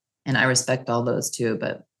different. And I respect all those too.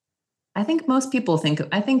 But I think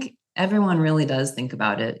I think everyone really does think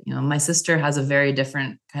about it. My sister has a very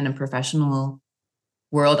different kind of professional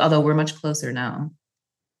world, although we're much closer now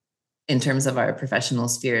in terms of our professional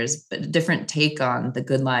spheres, but a different take on the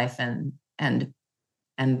good life, and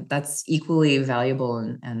that's equally valuable,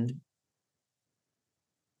 and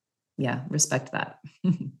yeah, respect that.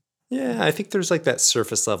 Yeah, I think there's like that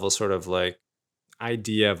surface level sort of like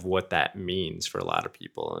idea of what that means for a lot of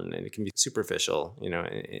people. And it can be superficial,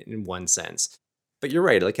 in one sense. But you're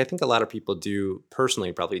right. Like, I think a lot of people do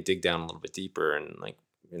personally probably dig down a little bit deeper and like,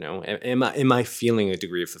 am I feeling a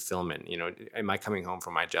degree of fulfillment? Am I coming home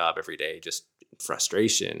from my job every day just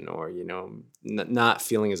frustration or, not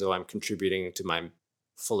feeling as though I'm contributing to my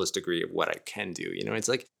fullest degree of what I can do? It's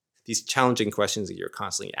like these challenging questions that you're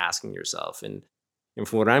constantly asking yourself. And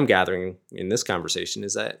from what I'm gathering in this conversation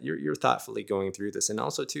is that you're thoughtfully going through this. And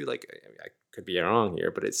also too, like I could be wrong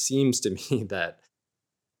here, but it seems to me that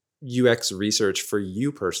UX research for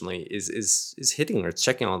you personally is hitting or it's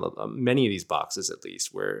checking all the many of these boxes at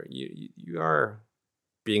least, where you are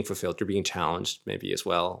being fulfilled, you're being challenged maybe as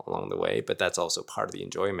well along the way, but that's also part of the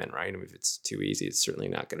enjoyment, right? I mean, if it's too easy, it's certainly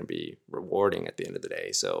not going to be rewarding at the end of the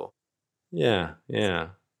day. So yeah, yeah.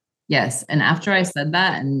 Yes, and after I said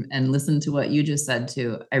that and listened to what you just said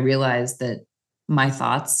too, I realized that my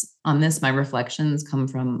thoughts on this, my reflections come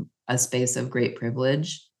from a space of great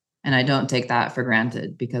privilege, and I don't take that for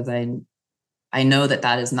granted because I know that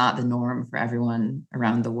that is not the norm for everyone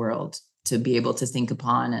around the world to be able to think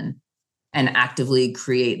upon and actively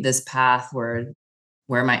create this path where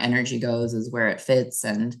my energy goes is where it fits,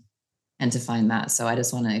 and to find that. So I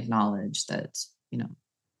just want to acknowledge that, you know,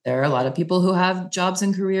 there are a lot of people who have jobs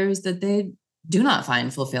and careers that they do not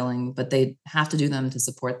find fulfilling, but they have to do them to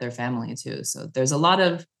support their family too. So there's a lot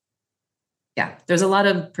of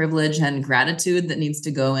privilege and gratitude that needs to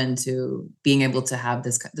go into being able to have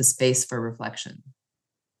this space for reflection.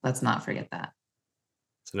 Let's not forget that.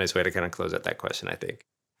 It's a nice way to kind of close out that question, I think.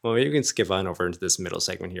 Well, maybe we can skip on over into this middle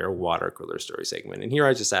segment here, a water cooler story segment. And here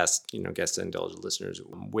I just asked, guests to indulge listeners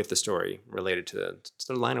with the story related to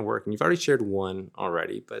the line of work. And you've already shared one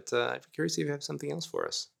already, but I'd be curious if you have something else for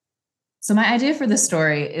us. So my idea for the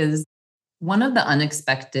story is one of the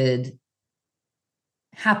unexpected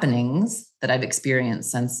happenings that I've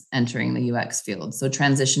experienced since entering the UX field. So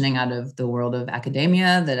transitioning out of the world of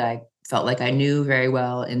academia that I felt like I knew very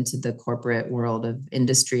well into the corporate world of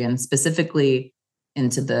industry, and specifically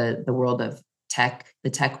into the world of tech, the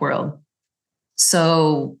tech world.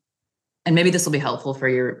 So, and maybe this will be helpful for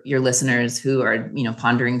your listeners who are,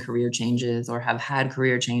 pondering career changes or have had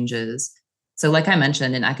career changes. So like I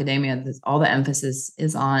mentioned, in academia, all the emphasis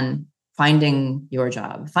is on finding your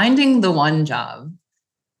job, finding the one job.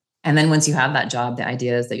 And then once you have that job, the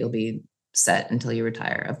idea is that you'll be set until you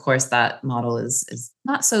retire. Of course, that model is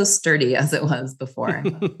not so sturdy as it was before.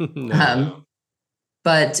 No.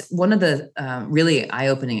 But one of the really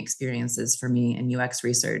eye-opening experiences for me in UX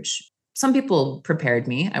research, some people prepared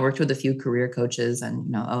me. I worked with a few career coaches,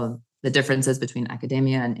 and the differences between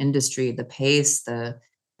academia and industry, the pace, the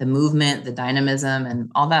movement, the dynamism,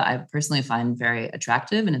 and all that I personally find very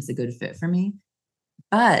attractive, and it's a good fit for me.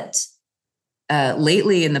 But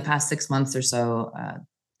lately, in the past 6 months or so,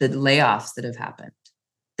 the layoffs that have happened,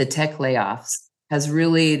 the tech layoffs,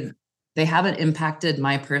 they haven't impacted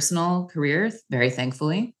my personal career, very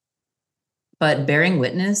thankfully, but bearing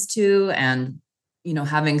witness to, and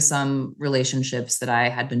having some relationships that I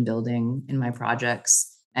had been building in my projects,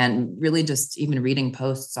 and really just even reading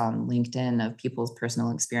posts on LinkedIn of people's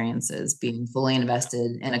personal experiences, being fully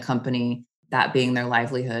invested in a company, that being their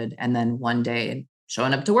livelihood, and then one day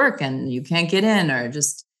showing up to work and you can't get in, or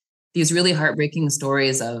just these really heartbreaking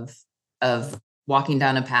stories of walking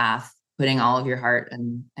down a path, putting all of your heart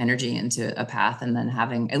and energy into a path, and then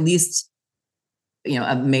having at least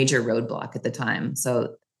a major roadblock at the time.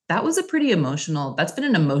 So that's been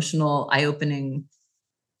an emotional, eye-opening,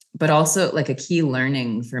 but also like a key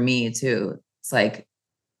learning for me too. It's like,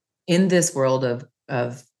 in this world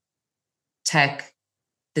of tech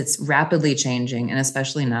that's rapidly changing, and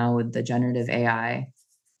especially now with the generative AI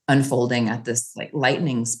unfolding at this like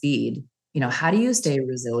lightning speed, how do you stay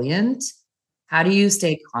resilient? How do you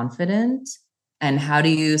stay confident? And how do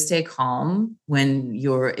you stay calm when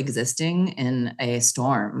you're existing in a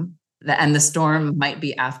storm? And the storm might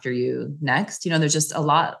be after you next. There's just a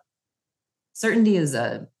lot. Certainty is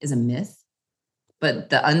a myth, but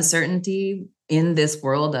the uncertainty in this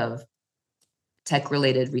world of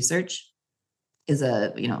tech-related research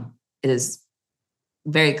it is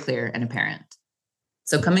very clear and apparent.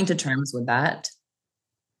 So coming to terms with that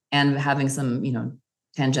and having some,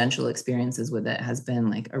 tangential experiences with it has been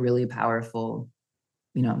like a really powerful,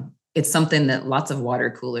 it's something that lots of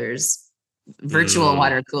water coolers, virtual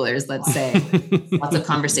water coolers, let's say, lots of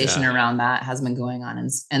conversation around that has been going on,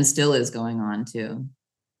 and still is going on too.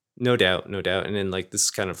 No doubt, no doubt. And then like this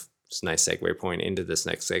is kind of just a nice segue point into this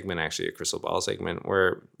next segment, actually a crystal ball segment,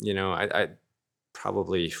 where, I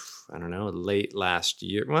probably, I don't know, late last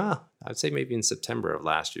year, well, I'd say maybe in September of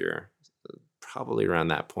last year, probably around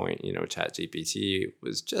that point, ChatGPT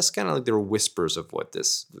was just kind of like, there were whispers of what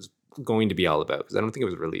this was going to be all about, because I don't think it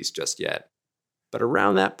was released just yet. But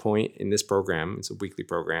around that point in this program, it's a weekly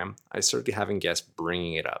program, I started having guests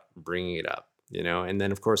bringing it up, and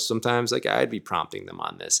then of course, sometimes like I'd be prompting them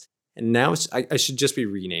on this. And now I should just be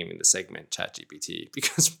renaming the segment ChatGPT,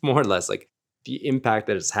 because more or less like the impact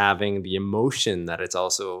that it's having, the emotion that it's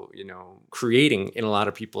also, creating in a lot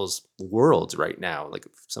of people's worlds right now, like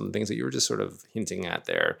some things that you were just sort of hinting at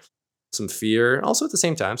there, some fear, also at the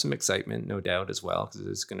same time, some excitement, no doubt as well, because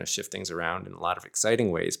it's going to shift things around in a lot of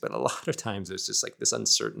exciting ways. But a lot of times there's just like this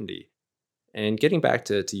uncertainty. And getting back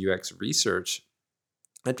to UX research,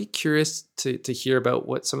 I'd be curious to hear about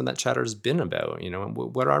what some of that chatter has been about, and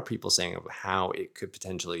what are people saying about how it could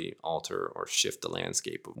potentially alter or shift the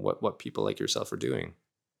landscape of what people like yourself are doing.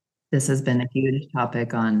 This has been a huge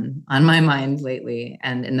topic on my mind lately.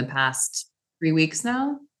 And in the past 3 weeks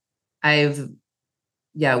now, I've,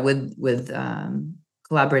 with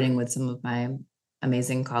collaborating with some of my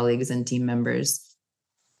amazing colleagues and team members,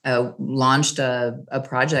 launched a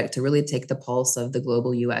project to really take the pulse of the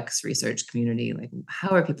global UX research community. Like,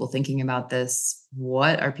 how are people thinking about this?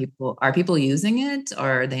 Are people using it?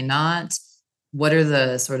 Or are they not? What are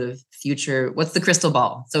the sort of future, what's the crystal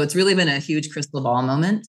ball? So it's really been a huge crystal ball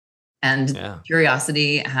moment. And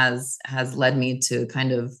curiosity has led me to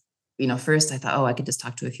kind of, first I thought, I could just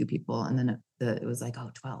talk to a few people. And then it was like,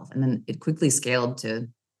 12. And then it quickly scaled to,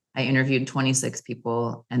 I interviewed 26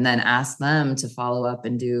 people and then asked them to follow up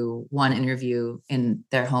and do one interview in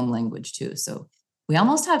their home language too. So we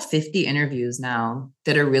almost have 50 interviews now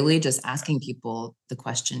that are really just asking people the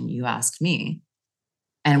question you asked me.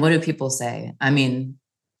 And what do people say? I mean,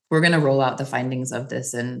 we're going to roll out the findings of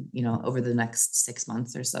this over the next 6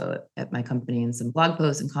 months or so at my company, and some blog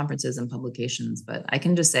posts and conferences and publications. But I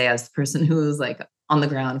can just say, as the person who is like on the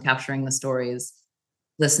ground capturing the stories,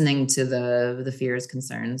 listening to the fears,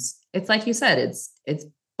 concerns. It's like you said, it's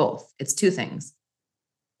both. It's two things.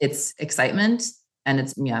 It's excitement and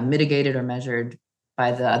it's mitigated or measured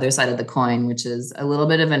by the other side of the coin, which is a little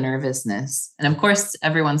bit of a nervousness. And of course,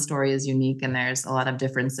 everyone's story is unique and there's a lot of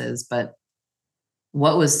differences. But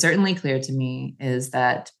what was certainly clear to me is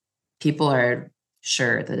that people are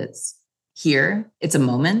sure that it's here. It's a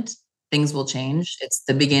moment. Things will change. It's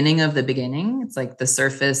the beginning of the beginning. It's like the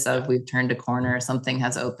surface of we've turned a corner, something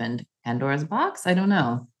has opened. Pandora's box? I don't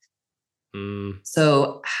know.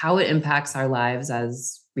 So, how it impacts our lives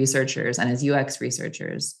as researchers and as UX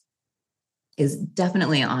researchers is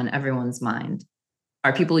definitely on everyone's mind.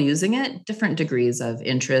 Are people using it? Different degrees of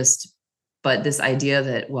interest. But this idea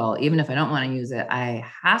that, well, even if I don't want to use it, I'm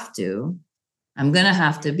going to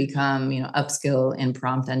have to become, upskill in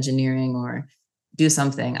prompt engineering or do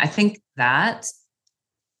something. I think that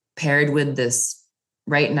paired with this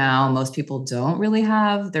right now, most people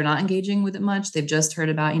they're not engaging with it much. They've just heard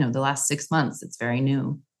about, the last 6 months. It's very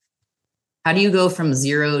new. How do you go from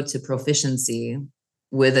zero to proficiency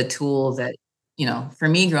with a tool that, for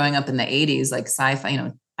me growing up in the 80s, like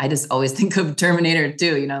sci-fi, I just always think of Terminator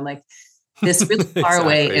 2, like this really far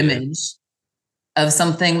away image of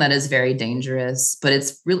something that is very dangerous, but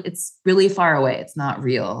it's really far away. It's not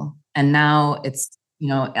real. And now it's,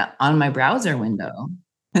 on my browser window.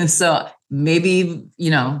 So maybe,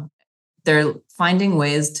 they're finding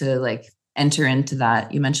ways to like enter into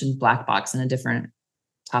that. You mentioned black box in a different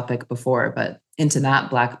topic before, but into that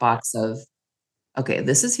black box of, okay,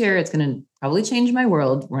 this is here. It's going to probably change my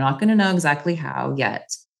world. We're not going to know exactly how yet,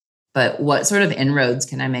 but what sort of inroads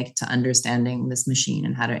can I make to understanding this machine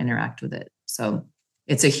and how to interact with it? So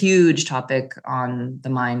it's a huge topic on the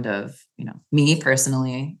mind of, me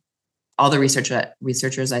personally, all the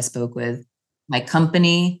researchers I spoke with, my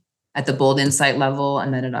company at the Bold Insight level,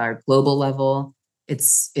 and then at our global level.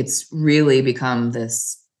 It's really become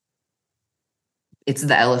this, it's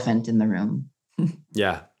the elephant in the room.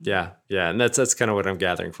 Yeah. And that's kind of what I'm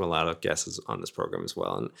gathering from a lot of guests on this program as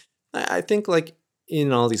well. And I think like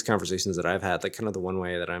in all these conversations that I've had, like kind of the one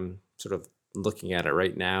way that I'm sort of looking at it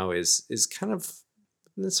right now is kind of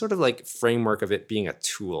this sort of like framework of it being a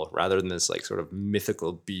tool rather than this like sort of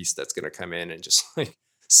mythical beast that's going to come in and just like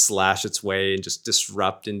slash its way and just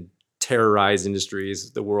disrupt and terrorize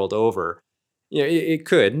industries the world over. It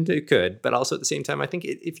could, but also at the same time, I think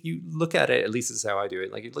if you look at it, at least this is how I do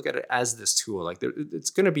it, like you look at it as this tool, like it's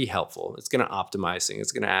going to be helpful. It's going to optimize things.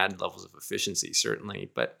 It's going to add levels of efficiency, certainly.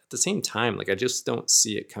 But at the same time, like I just don't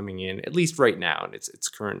see it coming in, at least right now, in its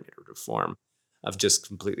current iterative form of just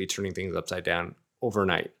completely turning things upside down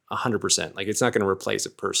overnight, 100%. Like it's not going to replace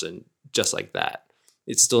a person just like that.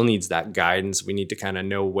 It still needs that guidance. We need to kind of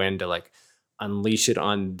know when to like unleash it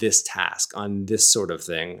on this task, on this sort of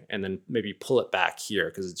thing, and then maybe pull it back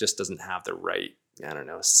here because it just doesn't have the right,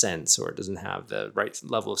 sense, or it doesn't have the right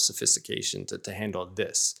level of sophistication to handle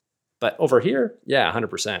this. But over here,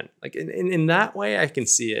 100%. Like in that way, I can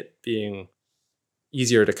see it being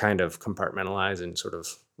easier to kind of compartmentalize and sort of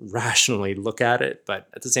rationally look at it. But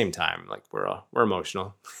at the same time, like we're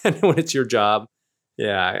emotional, and when it's your job,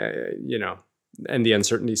 and the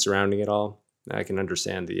uncertainty surrounding it all, I can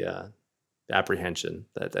understand the apprehension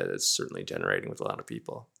that is certainly generating with a lot of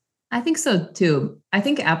people. I think so too. I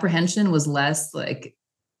think apprehension was less like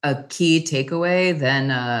a key takeaway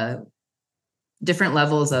than different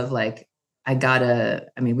levels of like,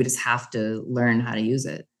 we just have to learn how to use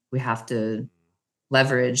it. We have to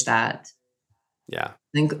leverage that. Yeah.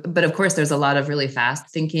 But of course, there's a lot of really fast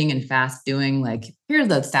thinking and fast doing. Like, here are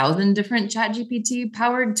the 1,000 different ChatGPT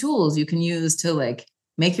powered tools you can use to like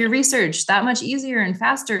make your research that much easier and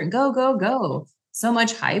faster. Go, go, go. So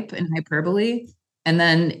much hype and hyperbole. And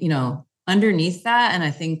then, underneath that, and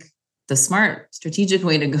I think the smart strategic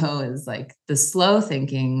way to go is like the slow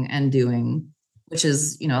thinking and doing, which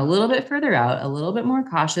is, a little bit further out, a little bit more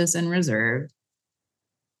cautious and reserved,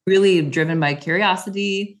 really driven by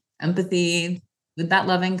curiosity, empathy, with that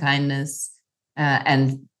loving kindness,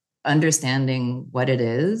 and understanding what it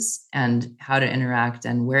is and how to interact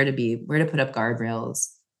and where to put up guardrails.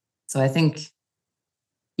 So I think,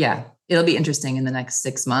 it'll be interesting in the next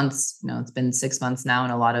 6 months. It's been 6 months now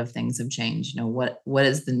and a lot of things have changed. What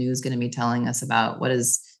is the news going to be telling us about? What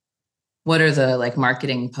are the like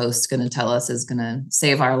marketing posts going to tell us is going to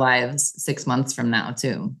save our lives 6 months from now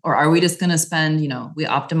too? Or are we just going to spend, we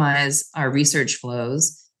optimize our research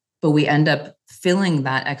flows, but we end up filling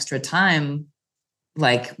that extra time,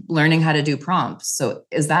 like learning how to do prompts. So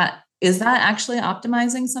is that actually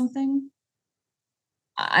optimizing something?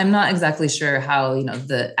 I'm not exactly sure how,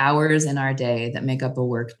 the hours in our day that make up a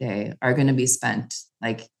work day are going to be spent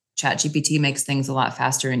like ChatGPT makes things a lot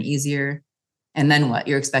faster and easier. And then what?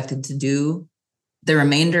 You're expected to do the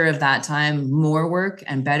remainder of that time more work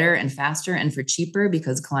and better and faster and for cheaper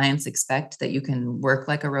because clients expect that you can work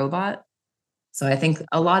like a robot. So I think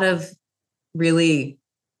a lot of really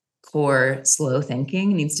core slow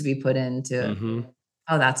thinking needs to be put into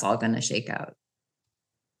how that's all going to shake out.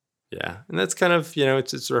 Yeah. And that's kind of,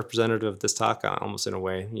 it's representative of this talk almost in a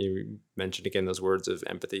way. You mentioned again those words of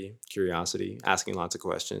empathy, curiosity, asking lots of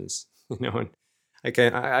questions, and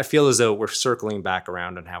I feel as though we're circling back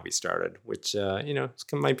around on how we started, which,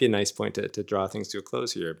 might be a nice point to draw things to a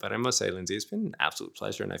close here. But I must say, Lindsay, it's been an absolute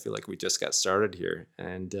pleasure. And I feel like we just got started here.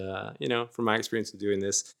 And, from my experience in doing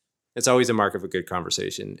this, it's always a mark of a good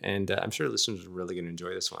conversation. And I'm sure listeners are really going to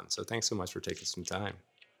enjoy this one. So thanks so much for taking some time.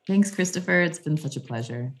 Thanks, Christopher. It's been such a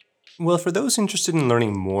pleasure. Well, for those interested in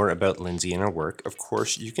learning more about Lindsay and her work, of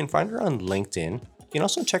course, you can find her on LinkedIn. You can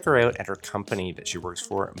also check her out at her company that she works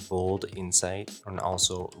for, Bold Insight, and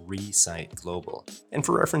also Resight Global. And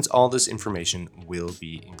for reference, all this information will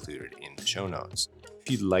be included in the show notes. If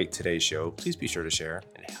you liked today's show, please be sure to share.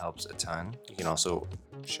 It helps a ton. You can also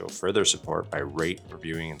show further support by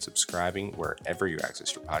reviewing, and subscribing wherever you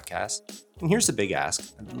access your podcast. And here's the big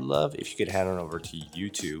ask. I'd love if you could head on over to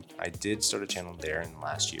YouTube. I did start a channel there in the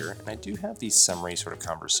last year, and I do have these summary sort of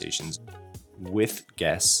conversations with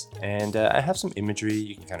guests, and I have some imagery.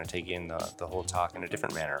 You can kind of take in the whole talk in a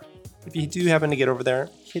different manner. If you do happen to get over there,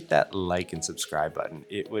 hit that like and subscribe button.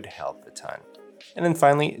 It would help a ton. And then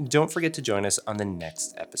finally, don't forget to join us on the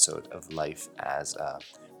next episode of Life as A,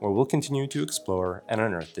 where we'll continue to explore and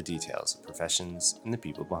unearth the details of professions and the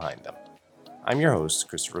people behind them. I'm your host,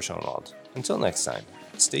 Christopher Schoenwald. Until next time,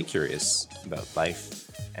 stay curious about life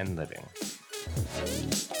and living.